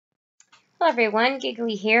Hello everyone,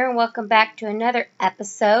 Giggly here, and welcome back to another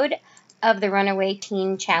episode of the Runaway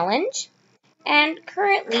Teen Challenge. And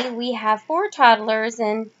currently we have 4 toddlers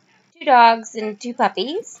and 2 dogs and 2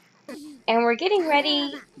 puppies. And we're getting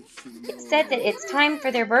ready. It said that it's time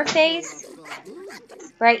for their birthdays.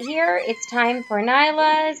 Right here, it's time for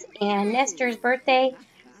Nyla's and Nestor's birthday.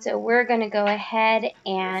 So we're going to go ahead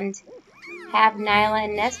and have Nyla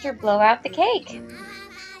and Nestor blow out the cake.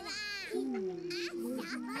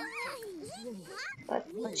 Let's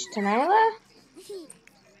push to Nyla.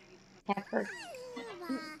 Have her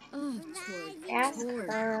ask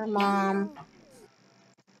her mom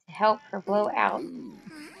to help her blow out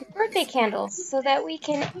the birthday candles so that we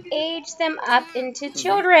can age them up into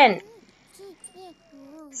children.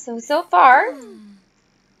 So far,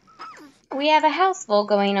 we have a house full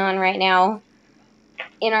going on right now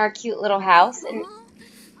in our cute little house, and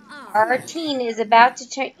our teen is about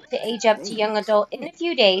to age up to young adult in a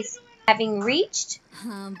few days, having reached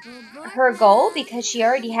her goal because she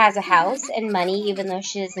already has a house and money, even though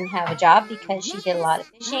she doesn't have a job because she did a lot of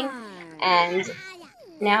fishing, and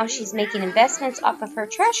now she's making investments off of her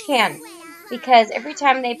trash can because every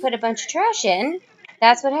time they put a bunch of trash in,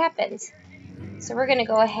 that's what happens. So we're going to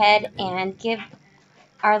go ahead and give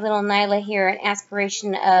our little Nyla here an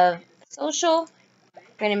aspiration of social.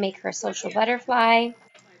 We're going to make her a social butterfly,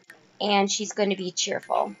 and she's going to be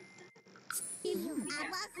cheerful.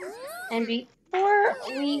 And before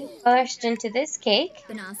we burst into this cake,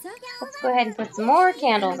 let's go ahead and put some more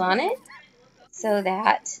candles on it so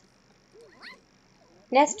that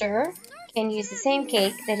Nestor can use the same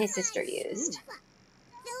cake that his sister used.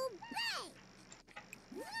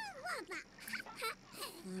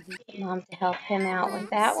 Mom to help him out with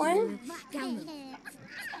that one.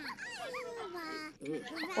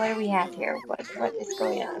 What do we have here? What is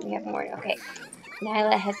going on? We have more. Okay.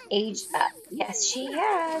 Nyla has aged up. Yes, she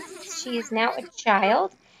has. She is now a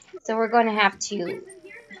child. So we're going to have to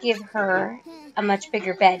give her a much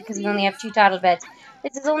bigger bed because we only have 2 toddler beds.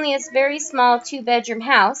 This is only a very small 2-bedroom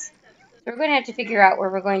house. So we're going to have to figure out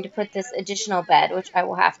where we're going to put this additional bed, which I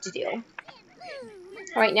will have to do.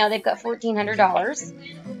 Right now they've got $1,400.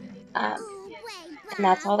 And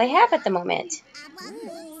that's all they have at the moment.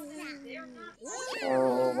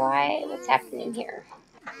 So what's happening here?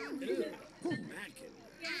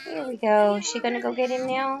 Here we go. Is she going to go get him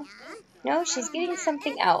now? No, she's getting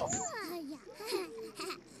something else.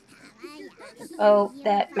 Oh,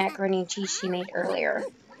 that macaroni and cheese she made earlier.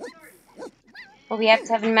 Well, we have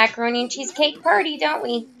to have a macaroni and cheese cake party, don't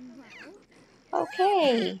we?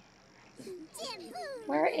 Okay.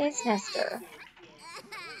 Where is Nestor?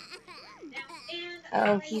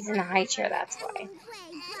 Oh, he's in a high chair, that's why.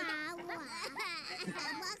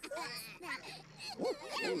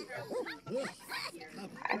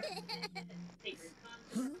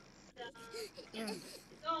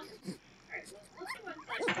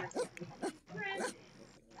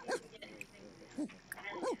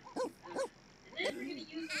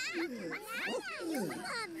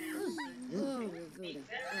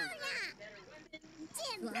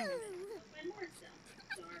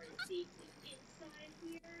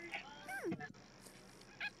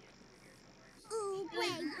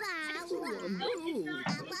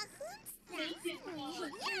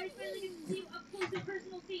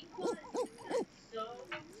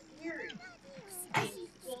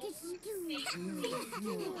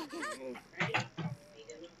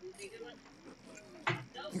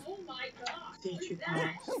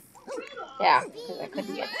 Yeah, because I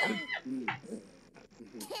couldn't get them.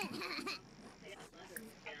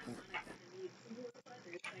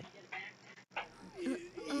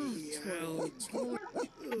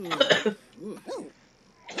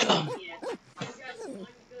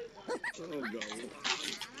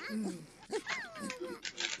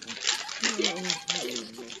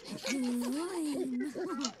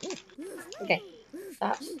 Okay,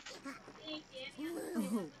 stop.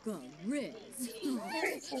 Oh, God, Riz.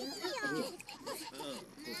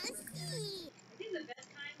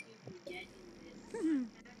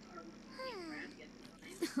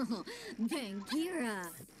 Oh, Bankira.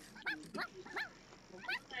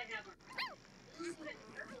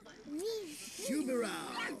 Shubara.